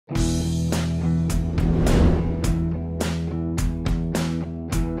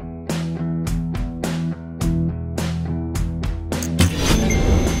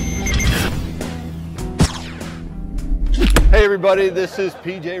everybody, this is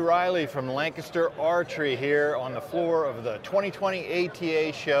PJ Riley from Lancaster Archery here on the floor of the 2020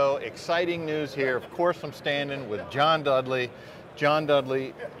 ATA show. Exciting news here. Of course, I'm standing with John Dudley. John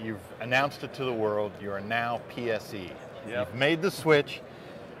Dudley, you've announced it to the world. You are now PSE. Yep. You've made the switch.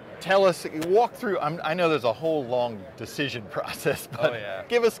 Tell us, walk through, I know there's a whole long decision process, but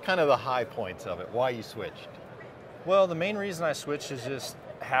give us kind of the high points of it, why you switched. Well, the main reason I switched is just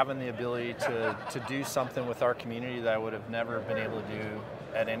having the ability to do something with our community that I would have never been able to do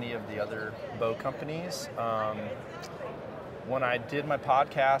at any of the other bow companies. When I did my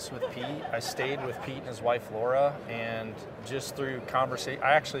podcast with Pete, I stayed with Pete and his wife Laura, and just through conversation,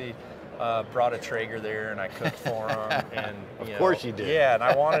 I actually brought a Traeger there and I cooked for them. And of course you did. Yeah, and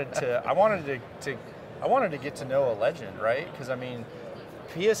I wanted to get to know a legend, right? Because I mean,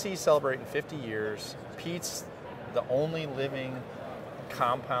 PSE celebrating 50 years. Pete's the only living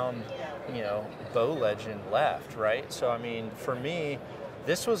compound, bow legend left, right? So I mean, for me,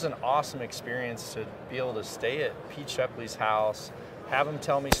 this was an awesome experience to be able to stay at Pete Shepley's house, have him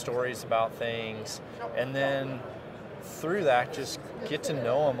tell me stories about things, and then through that, just get to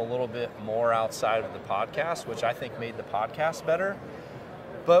know him a little bit more outside of the podcast, which I think made the podcast better.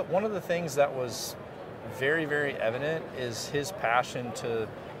 But one of the things that was very, very evident is his passion to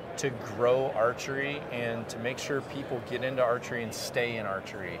grow archery and to make sure people get into archery and stay in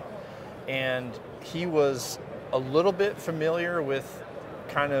archery. And he was a little bit familiar with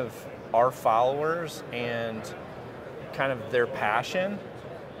kind of our followers and kind of their passion.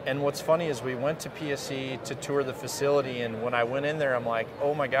 And what's funny is we went to PSE to tour the facility, and when I went in there, I'm like,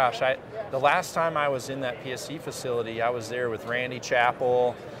 oh my gosh, the last time I was in that PSE facility, I was there with Randy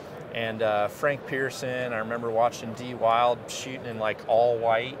Chappell and Frank Pearson. I remember watching D. Wild shooting in like all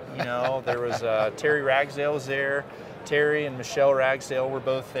white, There was Terry Ragsdale was there. Terry and Michelle Ragsdale were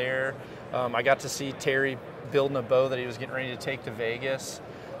both there. I got to see Terry building a bow that he was getting ready to take to Vegas.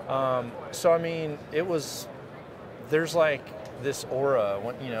 So I mean, there's like this aura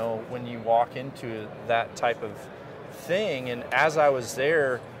when you walk into that type of thing. And as I was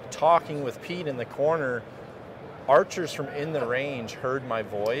there talking with Pete in the corner, archers from in the range heard my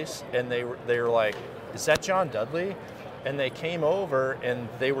voice, and they were like, "Is that John Dudley?" And they came over and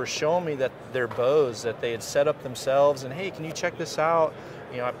they were showing me that their bows that they had set up themselves, and hey, can you check this out?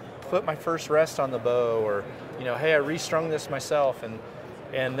 I put my first rest on the bow, or hey, I restrung this myself, and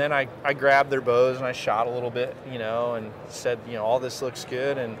then I grabbed their bows and I shot a little bit, and said, all this looks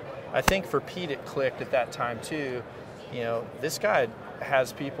good. And I think for Pete it clicked at that time too. This guy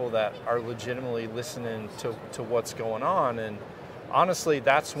has people that are legitimately listening to what's going on. And honestly,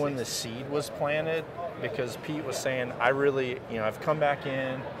 that's when the seed was planted, because Pete was saying, I really, I've come back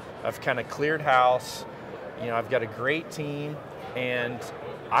in, I've kind of cleared house, I've got a great team, and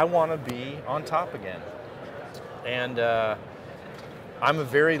I want to be on top again. And I'm a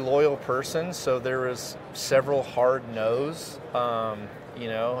very loyal person, so there was several hard no's,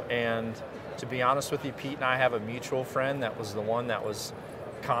 and to be honest with you, Pete and I have a mutual friend that was the one that was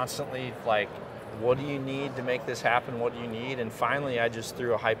constantly like, what do you need to make this happen? What do you need? And finally, I just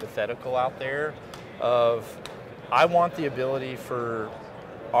threw a hypothetical out there of, I want the ability for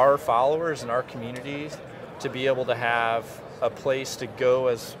our followers and our communities to be able to have a place to go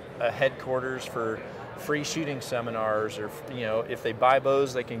as a headquarters for free shooting seminars, or if they buy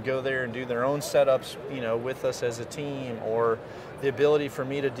bows, they can go there and do their own setups, with us as a team, or the ability for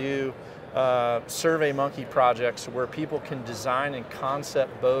me to do survey monkey projects where people can design and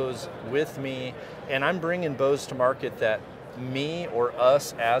concept bows with me, and I'm bringing bows to market that me or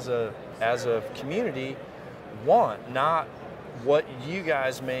us as a community want, not what you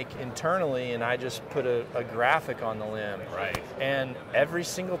guys make internally, and I just put a graphic on the limb. Right. And every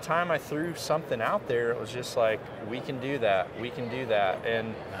single time I threw something out there, it was just like, we can do that, we can do that.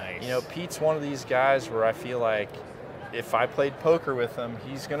 And nice. Pete's one of these guys where I feel like if I played poker with him,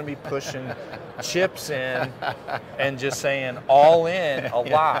 he's going to be pushing chips in and just saying all in a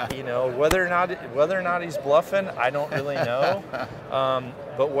lot. Whether or not he's bluffing, I don't really know.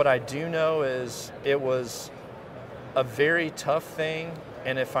 But what I do know is it was a very tough thing,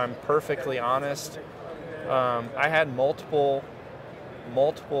 and if I'm perfectly honest, I had multiple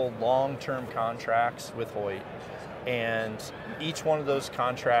long-term contracts with Hoyt, and each one of those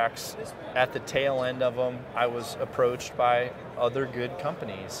contracts, at the tail end of them, I was approached by other good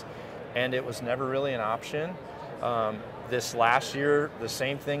companies, and it was never really an option. This last year, the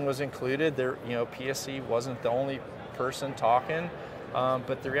same thing was included. There, PSE wasn't the only person talking,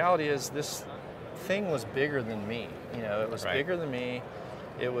 but the reality is this thing was bigger than me. It was bigger than me.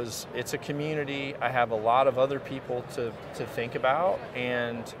 It's a community. I have a lot of other people to think about,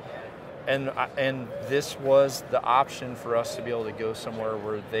 and and this was the option for us to be able to go somewhere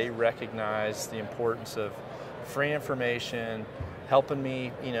where they recognize the importance of free information, helping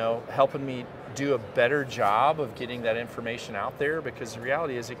me do a better job of getting that information out there, because the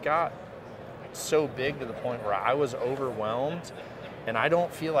reality is it got so big to the point where I was overwhelmed and I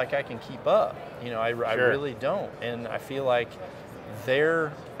don't feel like I can keep up. I really don't. And I feel like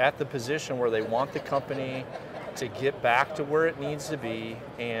they're at the position where they want the company to get back to where it needs to be,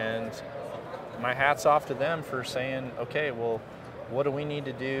 and my hat's off to them for saying, okay, well, what do we need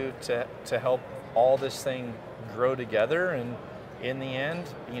to do to help all this thing grow together? And in the end,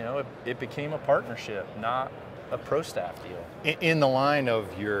 it became a partnership, not a pro staff deal. In the line of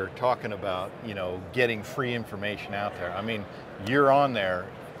you're talking about, getting free information out there. I mean, you're on there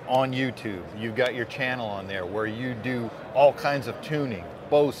on YouTube. You've got your channel on there where you do all kinds of tuning,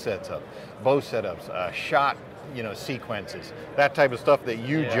 bow setups, shot, sequences, that type of stuff that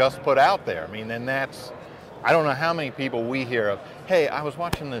you just put out there. I mean, and that's, I don't know how many people we hear of, hey, I was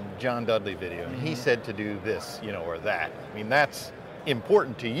watching the John Dudley video and he said to do this, or that. I mean, that's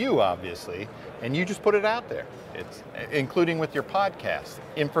important to you, obviously, and you just put it out there. It's including with your podcast,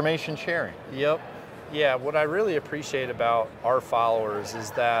 information sharing. Yep. Yeah, what I really appreciate about our followers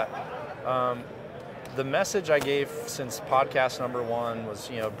is that the message I gave since podcast number 1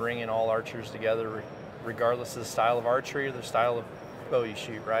 was, bringing all archers together, regardless of the style of archery or the style of bow you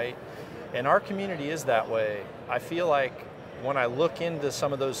shoot, right? And our community is that way. I feel like when I look into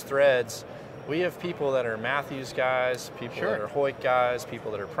some of those threads, we have people that are Matthews guys, people that are Hoyt guys,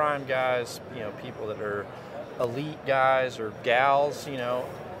 people that are Prime guys, people that are elite guys or gals,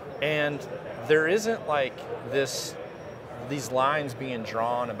 and there isn't like these lines being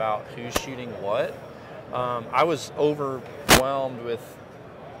drawn about who's shooting what. I was overwhelmed with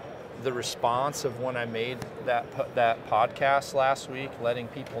the response of when I made that podcast last week, letting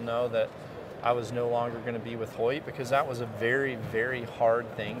people know that I was no longer going to be with Hoyt, because that was a very, very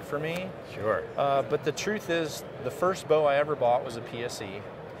hard thing for me. Sure. But the truth is, the first bow I ever bought was a PSE.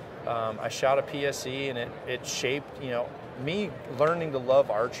 I shot a PSE, and it shaped, me learning to love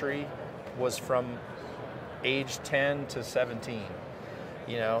archery was from age 10 to 17.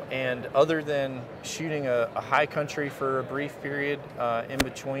 And other than shooting a high country for a brief period in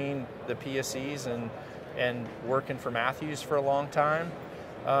between the PSEs and working for Matthews for a long time,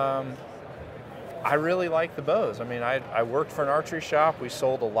 I really like the bows. I mean, I worked for an archery shop. We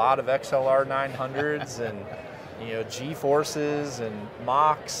sold a lot of XLR 900s and G-Forces and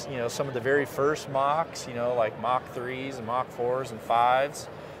Mocks, some of the very first Mocks, like Mach 3s and Mach 4s and 5s.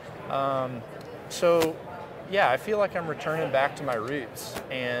 So yeah, I feel like I'm returning back to my roots,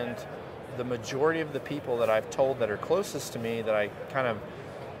 and the majority of the people that I've told that are closest to me, that I kind of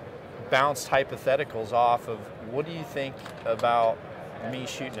bounced hypotheticals off of, what do you think about me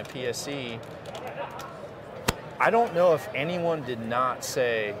shooting a PSE? I don't know if anyone did not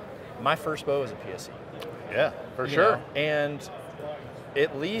say, my first bow is a PSE. Yeah, for sure. And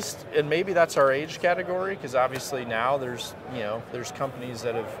at least, and maybe that's our age category, because obviously now there's companies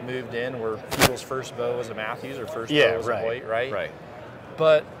that have moved in where people's first bow was a Matthews or first bow was a Hoyt, right? Right.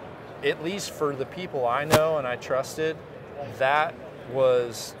 But at least for the people I know and I trusted, that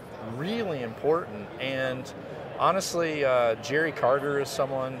was really important. And honestly, Jerry Carter is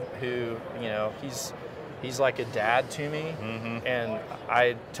someone who, he's like a dad to me. Mm-hmm. And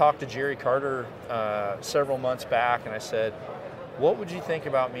I talked to Jerry Carter several months back, and I said, what would you think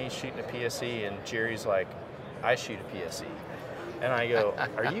about me shooting a PSE? And Jerry's like, I shoot a PSE. And I go,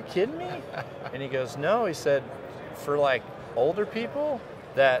 are you kidding me? And he goes, no. He said, for like older people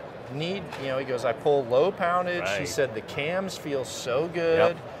that need, he goes, I pull low poundage. Right. He said, the cams feel so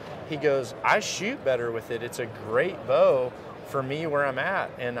good. Yep. He goes, I shoot better with it. It's a great bow for me where I'm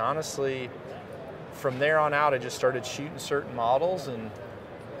at. And honestly, from there on out, I just started shooting certain models and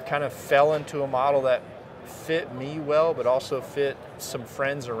kind of fell into a model that fit me well, but also fit some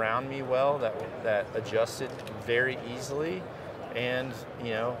friends around me well, that adjusted very easily. And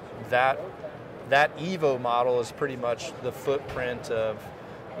that Evo model is pretty much the footprint of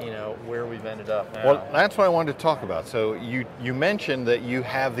where we've ended up now. Well, that's what I wanted to talk about. So you mentioned that you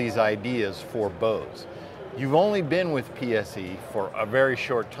have these ideas for bows. You've only been with PSE for a very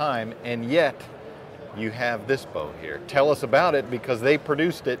short time, and yet you have this bow here. Tell us about it, because they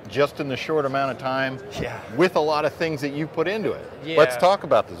produced it just in the short amount of time with a lot of things that you put into it. Yeah. Let's talk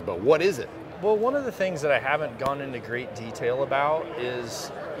about this bow. What is it? Well, one of the things that I haven't gone into great detail about is,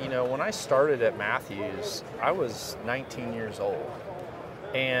 when I started at Matthews, I was 19 years old.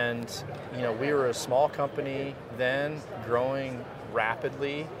 And, we were a small company then, growing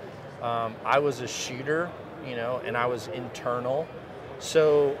rapidly. I was a shooter, and I was internal.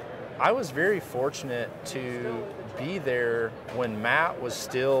 So I was very fortunate to be there when Matt was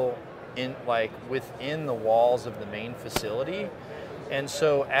still within the walls of the main facility. And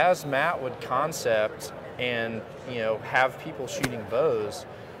so as Matt would concept and have people shooting bows,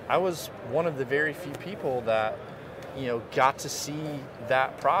 I was one of the very few people that got to see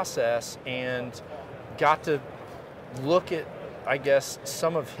that process and got to look at, I guess,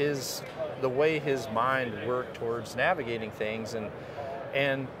 some of the way his mind worked towards navigating things.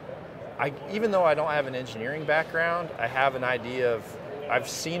 And even though I don't have an engineering background, I have an idea of, I've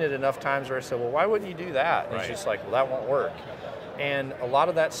seen it enough times where I said, well, why wouldn't you do that? And It's just like, well, that won't work. And a lot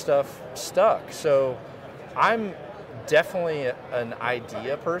of that stuff stuck. So I'm definitely an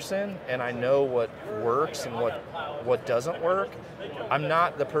idea person, and I know what works and what doesn't work. I'm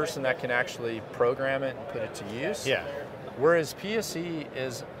not the person that can actually program it and put it to use. Yeah. Whereas PSE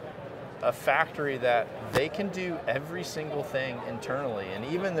is a factory that they can do every single thing internally, and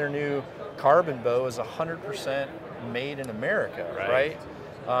even their new carbon bow is 100% made in America, right?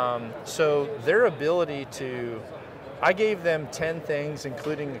 So their ability to, I gave them 10 things,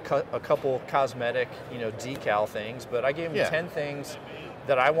 including a couple cosmetic, decal things, but I gave them 10 things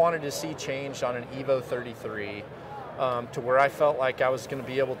that I wanted to see changed on an Evo 33 to where I felt like I was going to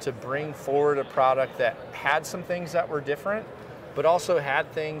be able to bring forward a product that had some things that were different, but also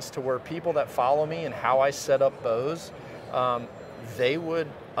had things to where people that follow me and how I set up bows, they would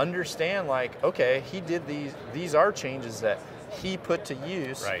understand, like, okay, he did these are changes that he put to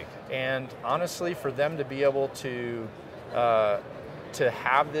use. Right. And honestly, for them to be able to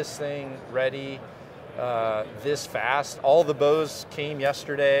have this thing ready this fast, all the bows came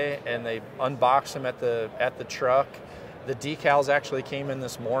yesterday, and they unboxed them at the truck. The decals actually came in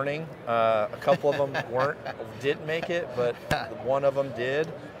this morning. A couple of them didn't make it, but one of them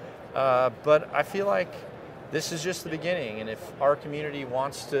did. But I feel like this is just the beginning, and if our community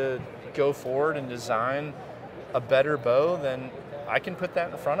wants to go forward and design a better bow, then I can put that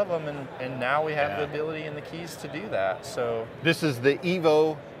in front of them, and now we have the ability and the keys to do that. So this is the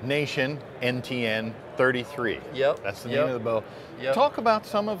Evo Nation NTN 33. Yep. That's the name of the bow. Yep. Talk about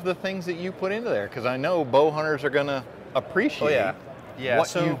some of the things that you put into there, because I know bow hunters are going to appreciate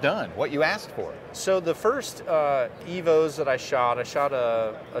what you've done, what you asked for. So the first Evos that I shot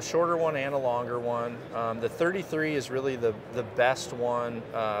a shorter one and a longer one. The 33 is really the best one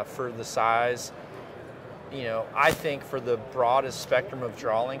for the size. I think for the broadest spectrum of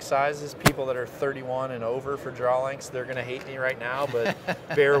draw length sizes, people that are 31 and over for draw lengths, they're going to hate me right now, but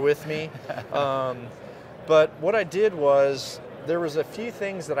bear with me. But what I did was, there was a few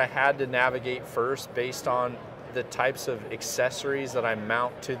things that I had to navigate first based on the types of accessories that I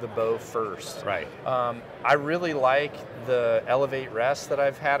mount to the bow first. Right. I really like the Elevate Rest that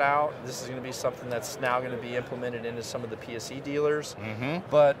I've had out. This is going to be something that's now going to be implemented into some of the PSE dealers.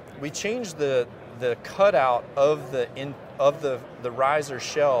 But we changed the cutout of the riser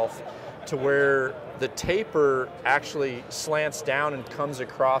shelf to where the taper actually slants down and comes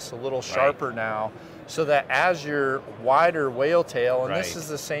across a little sharper now, so that as your wider whale tail, and this is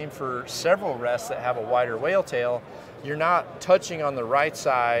the same for several rests that have a wider whale tail, you're not touching on the right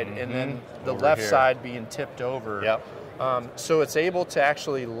side and then the left side being tipped over. Yep. So it's able to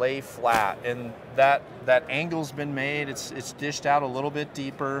actually lay flat, and that angle's been made. It's dished out a little bit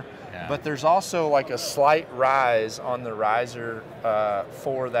deeper, but there's also like a slight rise on the riser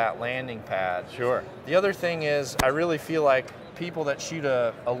for that landing pad. Sure. The other thing is, I really feel like people that shoot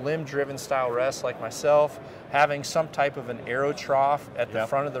a limb-driven style rest like myself, having some type of an arrow trough at the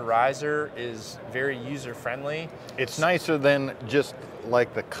front of the riser is very user-friendly. It's nicer than just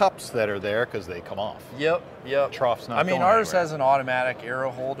like the cups that are there, because they come off. Yep. Trough's not. I mean, going ours anywhere. has an automatic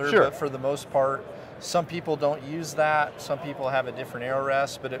arrow holder, but for the most part, some people don't use that. Some people have a different arrow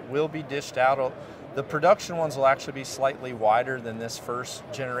rest, but it will be dished out. The production ones will actually be slightly wider than this first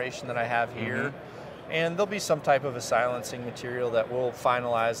generation that I have here. And there'll be some type of a silencing material that we'll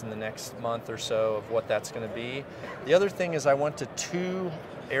finalize in the next month or so of what that's going to be. The other thing is, I went to 2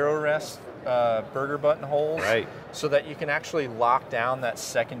 arrow rest burger button holes, so that you can actually lock down that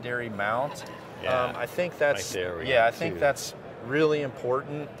secondary mount. I think that's I think that's really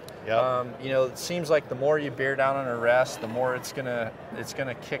important. It seems like the more you bear down on a rest, the more it's gonna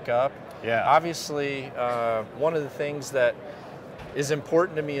kick up. Obviously, one of the things that is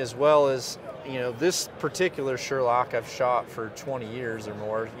important to me as well is, this particular Sherlock I've shot for 20 years or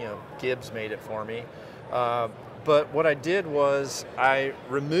more. Gibbs made it for me. But what I did was I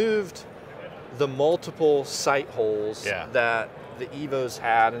removed the multiple sight holes that the Evos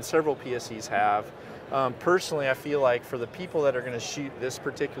had, and several PSEs have. Personally, I feel like for the people that are going to shoot this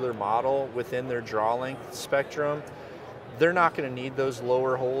particular model within their draw length spectrum, they're not going to need those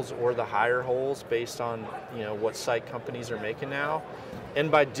lower holes or the higher holes based on, you know, what sight companies are making now.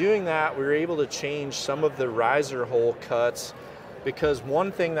 And by doing that, we were able to change some of the riser hole cuts, because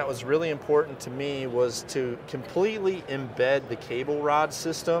one thing that was really important to me was to completely embed the cable rod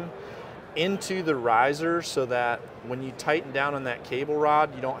system into the riser, so that when you tighten down on that cable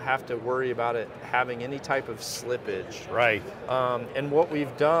rod, you don't have to worry about it having any type of slippage. Right. And what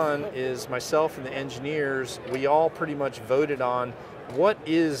we've done is, myself and the engineers, we all pretty much voted on what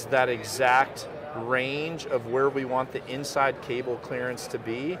is that exact range of where we want the inside cable clearance to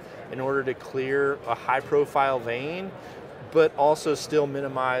be in order to clear a high profile vane, but also still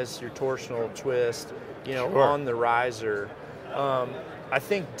minimize your torsional twist, you know, Sure. on the riser. I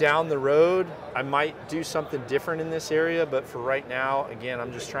think down the road, I might do something different in this area, but for right now, again,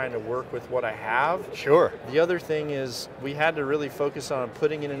 I'm just trying to work with what I have. Sure. The other thing is, we had to really focus on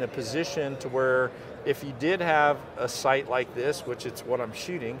putting it in a position to where if you did have a sight like this, which it's what I'm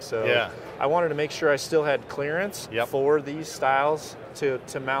shooting, so Yeah. I wanted to make sure I still had clearance Yep. for these styles to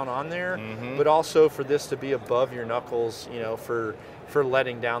mount on there, Mhm. but also for this to be above your knuckles, you know, for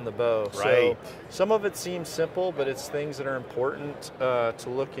letting down the bow. Right. So some of it seems simple, but it's things that are important to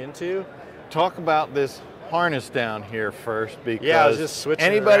look into. Talk about this harness down here first, because Yeah, I was just switching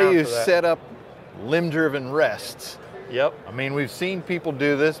anybody around who for that. set up limb-driven rests, Yep. I mean, we've seen people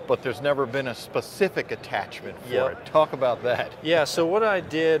do this, but there's never been a specific attachment for Yep. it. Talk about that. Yeah, so what I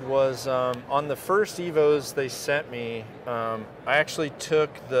did was, on the first Evos they sent me, I actually took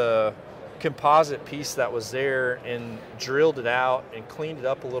the composite piece that was there and drilled it out and cleaned it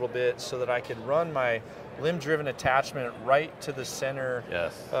up a little bit so that I could run my limb-driven attachment right to the center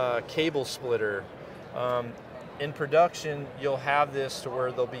Yes. cable splitter. In production, you'll have this to where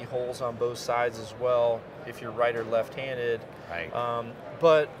there'll be holes on both sides as well if you're right or left-handed. Right.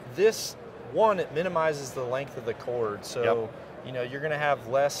 But this one, it minimizes the length of the cord, so Yep. you know, you're going to have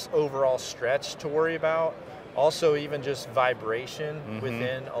less overall stretch to worry about. Also, even just vibration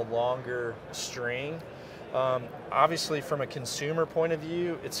within a longer string. Obviously, from a consumer point of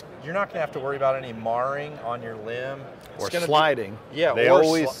view, you're not going to have to worry about any marring on your limb. It's Or gonna sliding. Yeah, They or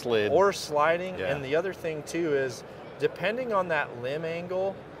always slid. Or sliding. Yeah. And the other thing too is, depending on that limb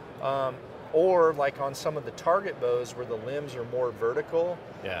angle, or like on some of the target bows where the limbs are more vertical,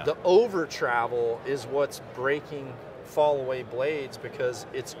 Yeah. the over travel is what's breaking fall away blades, because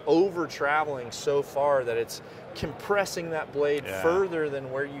it's over traveling so far that it's compressing that blade Yeah. further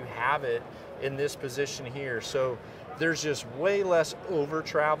than where you have it in this position here. So there's just way less over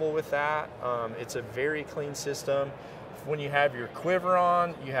travel with that. It's a very clean system. When you have your quiver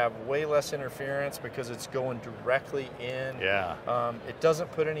on, you have way less interference because it's going directly in. Yeah. It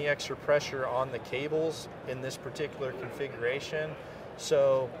doesn't put any extra pressure on the cables in this particular configuration.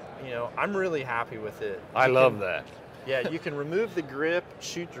 So, you know, I'm really happy with it. I love that. Yeah, you can remove the grip,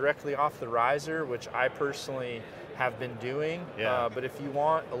 shoot directly off the riser, which I personally have been doing. Yeah. But if you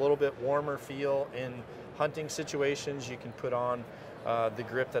want a little bit warmer feel in hunting situations, you can put on the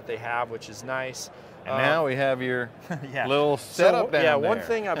grip that they have, which is nice. And now we have your Yeah. little setup down yeah, there. one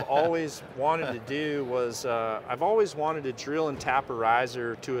thing I've always wanted to do was I've always wanted to drill and tap a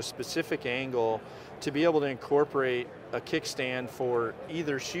riser to a specific angle to be able to incorporate a kickstand for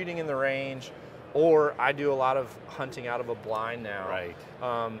either shooting in the range, or I do a lot of hunting out of a blind now. Right.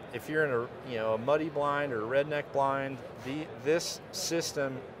 If you're in a muddy blind or a redneck blind, this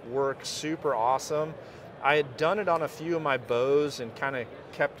system works super awesome. I had done it on a few of my bows and kind of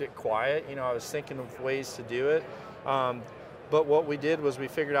kept it quiet. You know, I was thinking of ways to do it. But what we did was we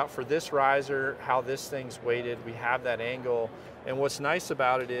figured out for this riser how this thing's weighted. We have that angle. And what's nice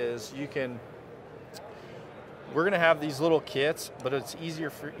about it is we're going to have these little kits, but it's easy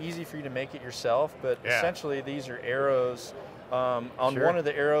for you to make it yourself. But Yeah. essentially, these are arrows. On Sure. one of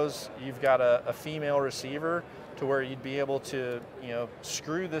the arrows, you've got a female receiver to where you'd be able to, you know,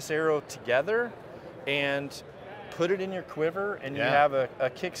 screw this arrow together and put it in your quiver, and you Yeah. have a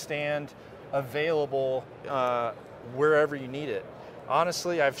kickstand available wherever you need it.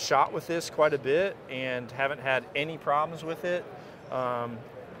 Honestly, I've shot with this quite a bit and haven't had any problems with it.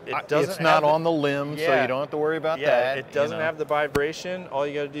 It's not on the limb, so Yeah. you don't have to worry about Yeah, that. it doesn't you know. have the vibration. All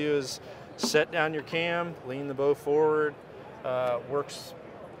you got to do is set down your cam, lean the bow forward. Works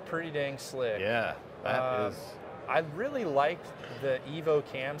pretty dang slick. Yeah, that is. I really liked the Evo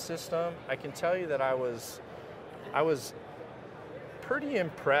cam system. I can tell you that I was pretty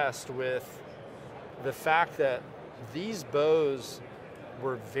impressed with the fact that these bows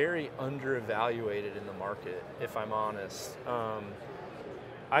were very underevaluated in the market, if I'm honest.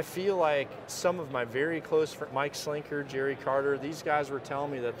 I feel like some of my very close friends, Mike Slinker, Jerry Carter, these guys were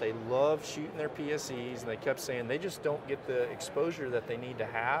telling me that they love shooting their PSEs, and they kept saying they just don't get the exposure that they need to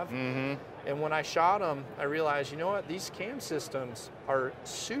have. Mm-hmm. And when I shot them, I realized, you know what, these cam systems are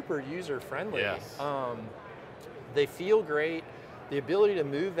super user-friendly. Yes. They feel great. The ability to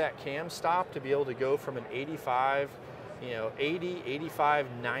move that cam stop to be able to go from an 85, 80, 85,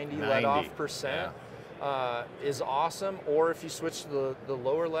 90 let-off percent. Yeah. Is awesome. Or if you switch to the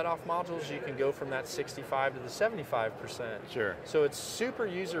lower let-off modules, you can go from that 65 to the 75%. Sure. So it's super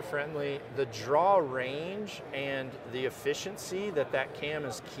user-friendly. The draw range and the efficiency that cam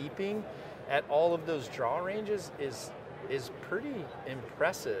is keeping at all of those draw ranges is pretty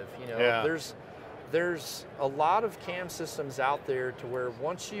impressive. Yeah. There's a lot of cam systems out there to where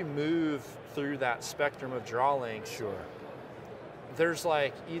once you move through that spectrum of draw lengths, sure, there's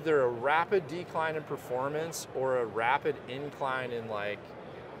like either a rapid decline in performance or a rapid incline in like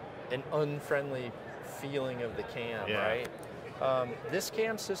an unfriendly feeling of the cam, yeah. right? This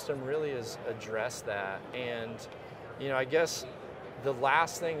cam system really has addressed that. And, I guess the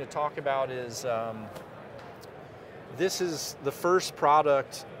last thing to talk about is this is the first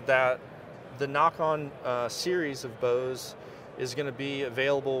product that the Nock-On series of bows is going to be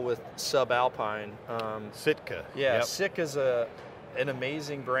available with subalpine. Sitka. Yeah, yep. Sitka is an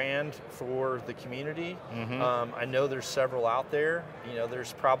amazing brand for the community. Mm-hmm. I know there's several out there.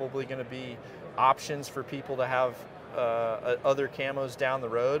 There's probably going to be options for people to have other camos down the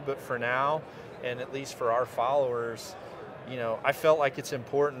road, but for now, and at least for our followers, I felt like it's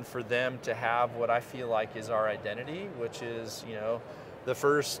important for them to have what I feel like is our identity, which is, the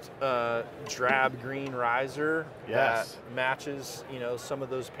first drab green riser yes. that matches, some of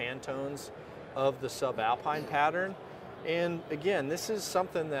those Pantones of the subalpine pattern. And again, this is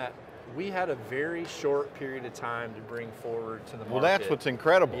something that we had a very short period of time to bring forward to the market. Well, that's what's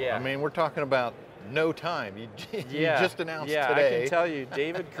incredible. Yeah. I mean, we're talking about no time. You just announced today. today. I can tell you,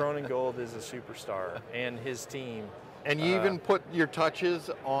 David Cronengold is a superstar, and his team. And you even put your touches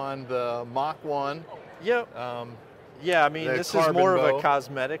on the Mach 1. Yep. Yeah, I mean, this is more of a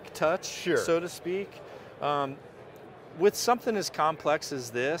cosmetic touch, sure, so to speak. With something as complex as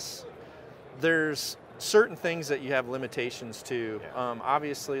this, there's certain things that you have limitations to. Yeah.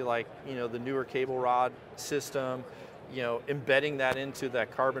 Obviously, like, the newer cable rod system, embedding that into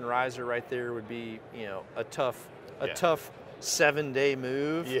that carbon riser right there would be, a tough 7-day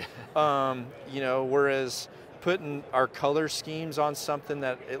move. Yeah. Whereas putting our color schemes on something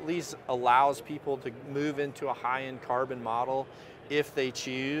that at least allows people to move into a high-end carbon model if they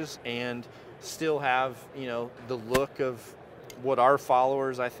choose, and still have, the look of what our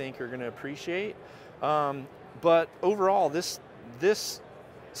followers, I think, are going to appreciate. But overall, this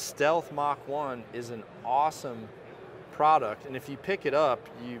Stealth Mach 1 is an awesome product, and if you pick it up,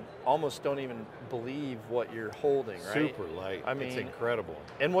 you almost don't even believe what you're holding, right? Super light. I mean, it's incredible.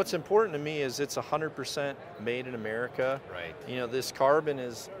 And what's important to me is it's 100% made in America. Right. This carbon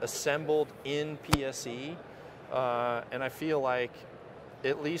is assembled in PSE, and I feel like,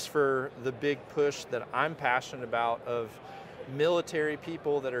 at least for the big push that I'm passionate about of military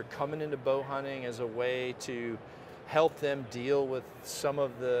people that are coming into bow hunting as a way to help them deal with some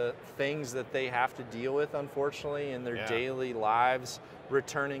of the things that they have to deal with, unfortunately, in their daily lives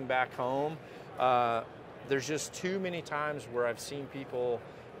returning back home. There's just too many times where I've seen people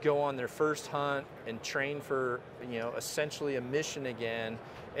go on their first hunt and train for, essentially a mission again,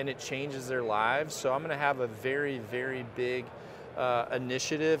 and it changes their lives. So I'm going to have a very, very big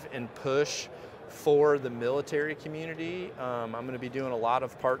initiative and push for the military community. I'm going to be doing a lot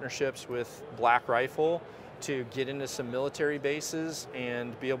of partnerships with Black Rifle to get into some military bases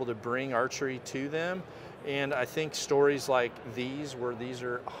and be able to bring archery to them. And I think stories like these, where these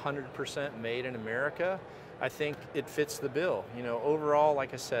are 100% made in America, I think it fits the bill. Overall,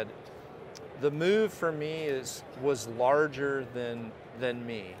 like I said, the move for me was larger than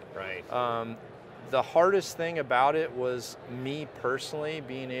me. Right. The hardest thing about it was me personally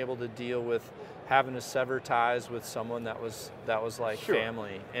being able to deal with having to sever ties with someone that was like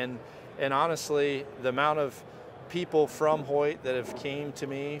family. And honestly, the amount of people from Hoyt that have came to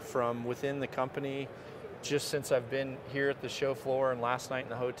me from within the company just since I've been here at the show floor and last night in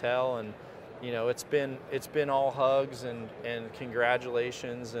the hotel, and it's been all hugs and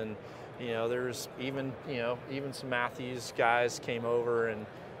congratulations, and there's even some Matthews guys came over and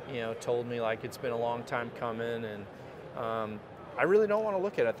told me like it's been a long time coming, and I really don't want to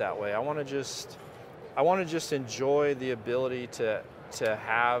look at it that way. I want to just enjoy the ability to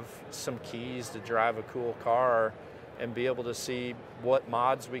have some keys to drive a cool car and be able to see what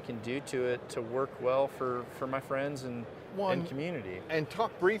mods we can do to it to work well for my friends and and community. And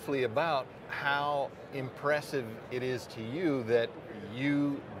talk briefly about how impressive it is to you that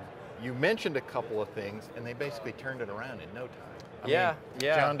you mentioned a couple of things and they basically turned it around in no time. I mean,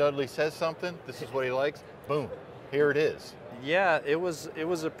 John Dudley says something, this is what he likes, boom, here it is. Yeah, it was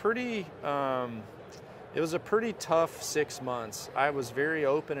a pretty tough 6 months. I was very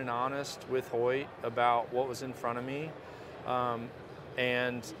open and honest with Hoyt about what was in front of me,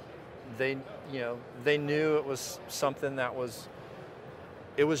 and they knew it was something that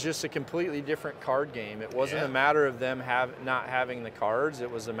it was just a completely different card game. It wasn't a matter of them not having the cards. It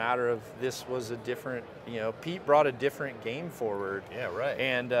was a matter of this was a different, Pete brought a different game forward. Yeah, right.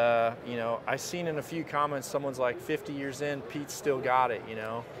 And, I seen in a few comments, someone's like 50 years in, Pete's still got it,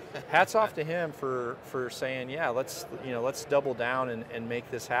 Hats off to him for saying, yeah, let's double down and make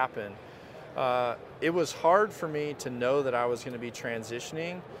this happen. It was hard for me to know that I was going to be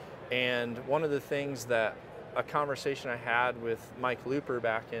transitioning. And one of the things that a conversation I had with Mike Looper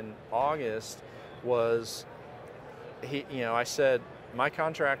back in August was, I said, my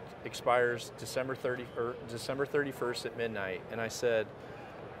contract expires December 31st at midnight. And I said,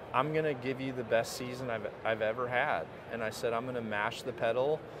 I'm going to give you the best season I've ever had. And I said, I'm going to mash the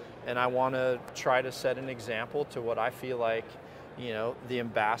pedal and I want to try to set an example to what I feel like, the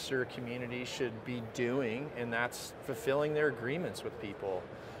ambassador community should be doing, and that's fulfilling their agreements with people.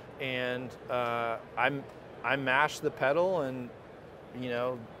 And I mashed the pedal, and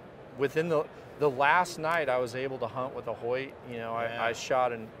within the last night I was able to hunt with a Hoyt. I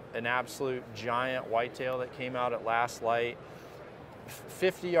shot an absolute giant whitetail that came out at last light,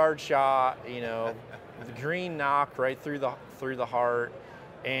 50-yard shot, the green Nock right through the heart.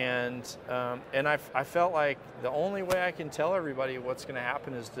 And I felt like the only way I can tell everybody what's going to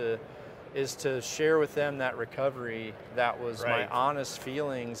happen is to share with them that recovery. That was my honest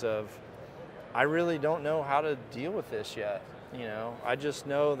feelings of, I really don't know how to deal with this yet. I just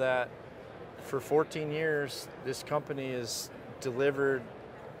know that for 14 years, this company has delivered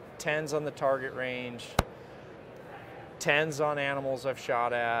 10s on the target range, 10s on animals I've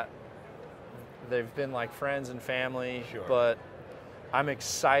shot at. They've been like friends and family, but I'm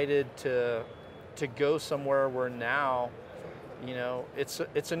excited to go somewhere where now,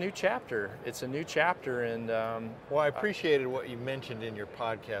 it's a new chapter. It's a new chapter, and well, I appreciated what you mentioned in your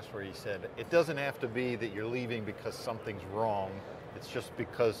podcast where you said it doesn't have to be that you're leaving because something's wrong. It's just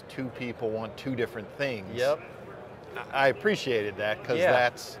because two people want two different things. Yep. I appreciated that because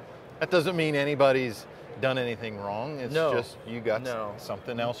that doesn't mean anybody's done anything wrong. It's just you got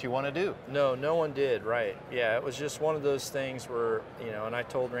something else you want to do. No one did, right. Yeah, it was just one of those things where, and I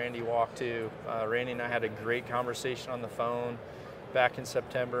told Randy Walk too. Randy and I had a great conversation on the phone back in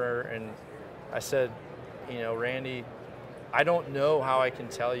September, and I said, Randy, I don't know how I can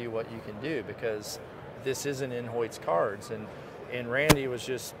tell you what you can do because this isn't in Hoyt's cards. And Randy was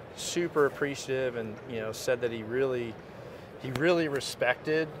just super appreciative and, said that he really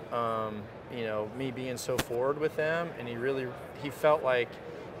respected me being so forward with them, and he felt like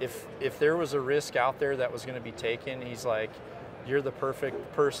if there was a risk out there that was going to be taken, he's like, you're the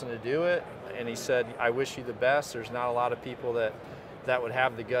perfect person to do it. And he said, I wish you the best. There's not a lot of people that would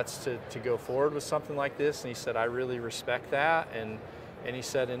have the guts to go forward with something like this. And he said, I really respect that. And he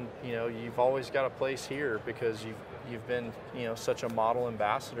said, and you've always got a place here because you've been such a model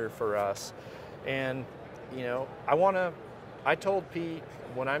ambassador for us. And I told Pete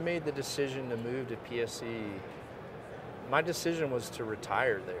when I made the decision to move to PSE, my decision was to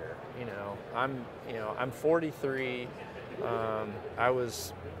retire there. I'm 43. I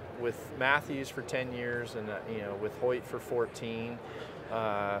was with Matthews for 10 years and with Hoyt for 14.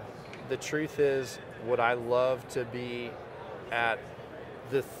 The truth is, would I love to be at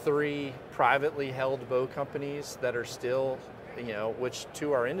the 3 privately held bow companies that are still, which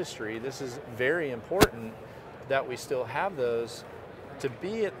to our industry, this is very important that we still have those, to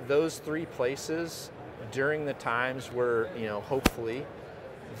be at those 3 places during the times where, hopefully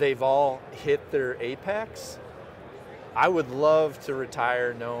they've all hit their apex. I would love to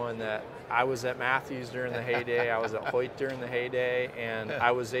retire knowing that I was at Matthews during the heyday, I was at Hoyt during the heyday, and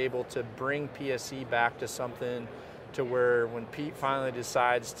I was able to bring PSE back to something to where when Pete finally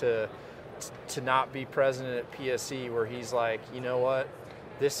decides to not be president at PSE, where he's like, you know what,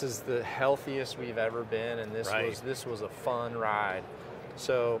 this is the healthiest we've ever been, and this was a fun ride.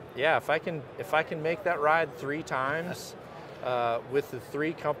 So yeah, if I can make that ride 3 times with the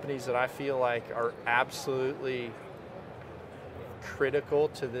 3 companies that I feel like are absolutely critical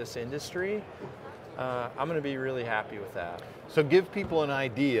to this industry, I'm going to be really happy with that. So give people an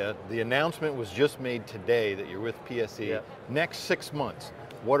idea. The announcement was just made today that you're with PSE. Yep. Next 6 months,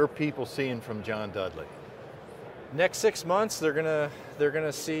 what are people seeing from John Dudley? Next 6 months, they're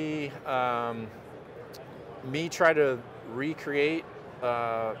gonna see me try to recreate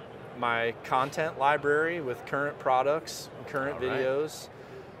my content library with current products, current videos.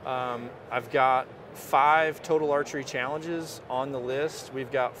 I've got 5 total archery challenges on the list.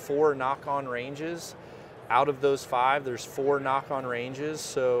 We've got 4 knock-on ranges. Out of those 5, there's 4 knock-on ranges.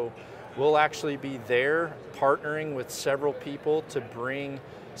 So we'll actually be there partnering with several people to bring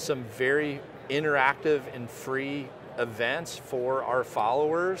some very interactive and free events for our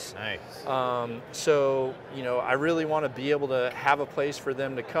followers. Nice. So, you know, I really want to be able to have a place for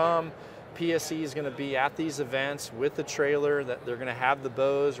them to come. PSE is going to be at these events with the trailer, that they're going to have the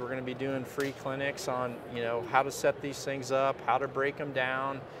bows. We're going to be doing free clinics on, you know, how to set these things up, how to break them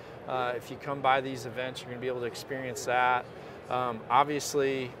down. If you come by these events, you're going to be able to experience that.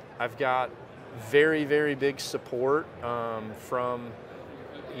 Obviously, I've got very, very big support from,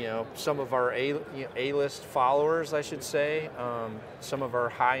 you know, some of our A-list followers, I should say, some of our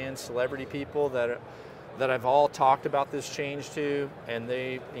high-end celebrity people that I've all talked about this change to, and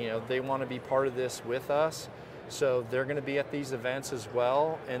they want to be part of this with us. So they're going to be at these events as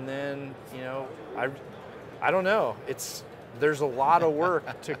well. And then, you know, I don't know. There's a lot of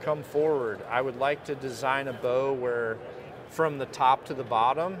work to come forward. I would like to design a bow where from the top to the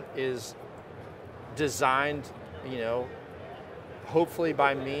bottom is designed, you know, hopefully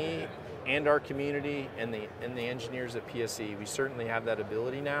by me and our community and the engineers at PSE. We certainly have that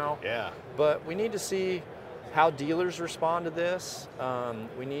ability now. Yeah. But we need to see how dealers respond to this.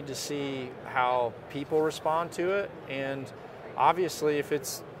 We need to see how people respond to it. And obviously, if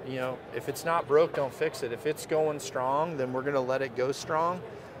it's not broke, don't fix it. If it's going strong, then we're going to let it go strong.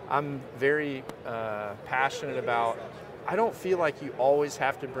 I'm very passionate about, I don't feel like you always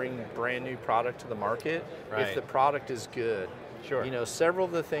have to bring brand new product to the market if the product is good. Sure. You know, several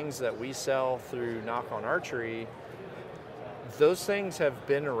of the things that we sell through Nock on Archery, those things have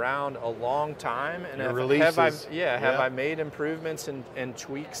been around a long time. And have I made improvements and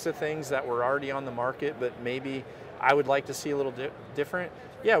tweaks to things that were already on the market, but maybe I would like to see a little different?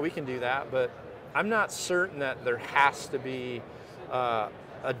 Yeah, we can do that, but I'm not certain that there has to be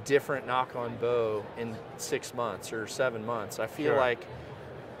a different knock-on bow in 6 months or 7 months. I feel like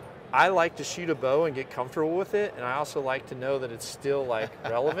I like to shoot a bow and get comfortable with it, and I also like to know that it's still like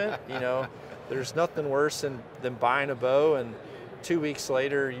relevant. You know, there's nothing worse than buying a bow and 2 weeks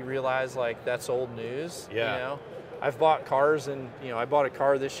later you realize like that's old news. Yeah. You know, I've bought cars, and you know, I bought a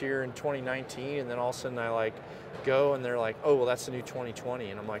car this year in 2019, and then all of a sudden I like go and they're like, oh, well, that's the new 2020,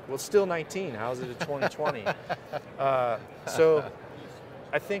 and I'm like, well, it's still 19. How is it a 2020? So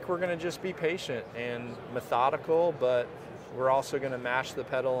I think we're going to just be patient and methodical, but we're also going to mash the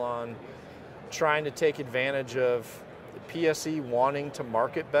pedal on trying to take advantage of the PSE wanting to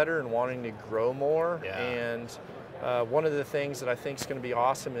market better and wanting to grow more. Yeah. And one of the things that I think is going to be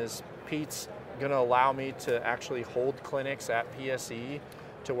awesome is Pete's going to allow me to actually hold clinics at PSE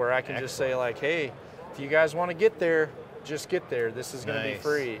to where I can just say like, hey, if you guys want to get there, just get there. This is going to be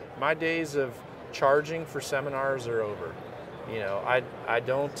free. My days of charging for seminars are over. You know, I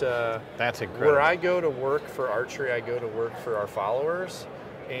don't. That's incredible. Where I go to work for archery, I go to work for our followers,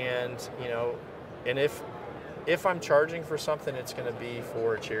 and you know, and if I'm charging for something, it's going to be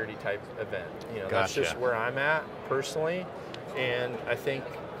for a charity type event. You know, that's just where I'm at personally, and I think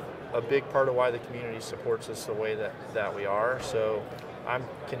a big part of why the community supports us the way that we are. So I'm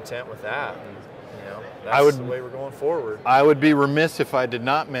content with that, and you know, that's the way we're going forward. I would be remiss if I did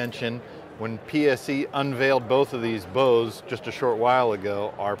not mention, when PSE unveiled both of these bows just a short while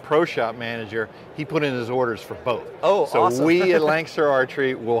ago, our pro shop manager, he put in his orders for both. Oh, so awesome. We at Lancaster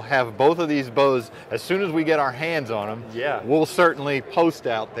Archery will have both of these bows as soon as we get our hands on them. Yeah. We'll certainly post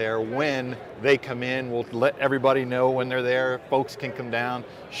out there when they come in. We'll let everybody know when they're there. Folks can come down,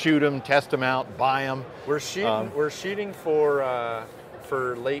 shoot them, test them out, buy them. We're shooting for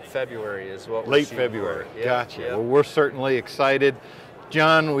late February is what we're late shooting February. For. Yeah, Gotcha. yeah. Well, we're certainly excited.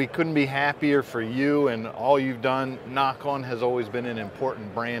 John, we couldn't be happier for you and all you've done. Nock On has always been an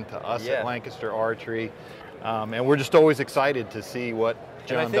important brand to us at Lancaster Archery, and we're just always excited to see what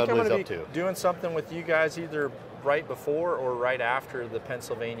John Dudley's up to. Doing something with you guys either right before or right after the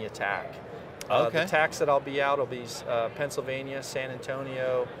Pennsylvania TAC. The TACs that I'll be out will be Pennsylvania, San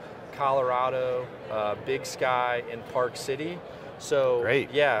Antonio, Colorado, Big Sky, and Park City. So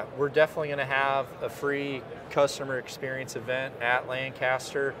yeah, we're definitely going to have a free customer experience event at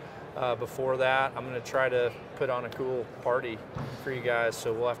Lancaster. Before that, I'm going to try to put on a cool party for you guys,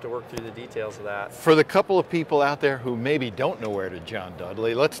 so we'll have to work through the details of that. For the couple of people out there who maybe don't know where to John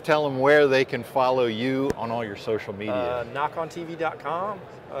Dudley, let's tell them where they can follow you on all your social media. Knockontv.com,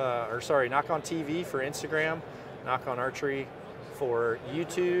 or sorry, Nock on TV for Instagram, Nock on Archery for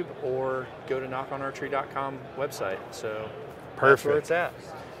YouTube, or go to knockonarchery.com website. So that's where it's at.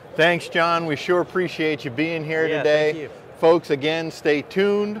 Thanks, John. We sure appreciate you being here today. Thank you. Folks, again, stay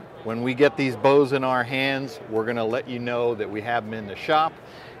tuned. When we get these bows in our hands, we're going to let you know that we have them in the shop.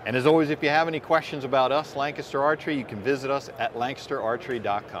 And as always, if you have any questions about us, Lancaster Archery, you can visit us at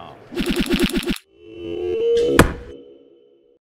lancasterarchery.com.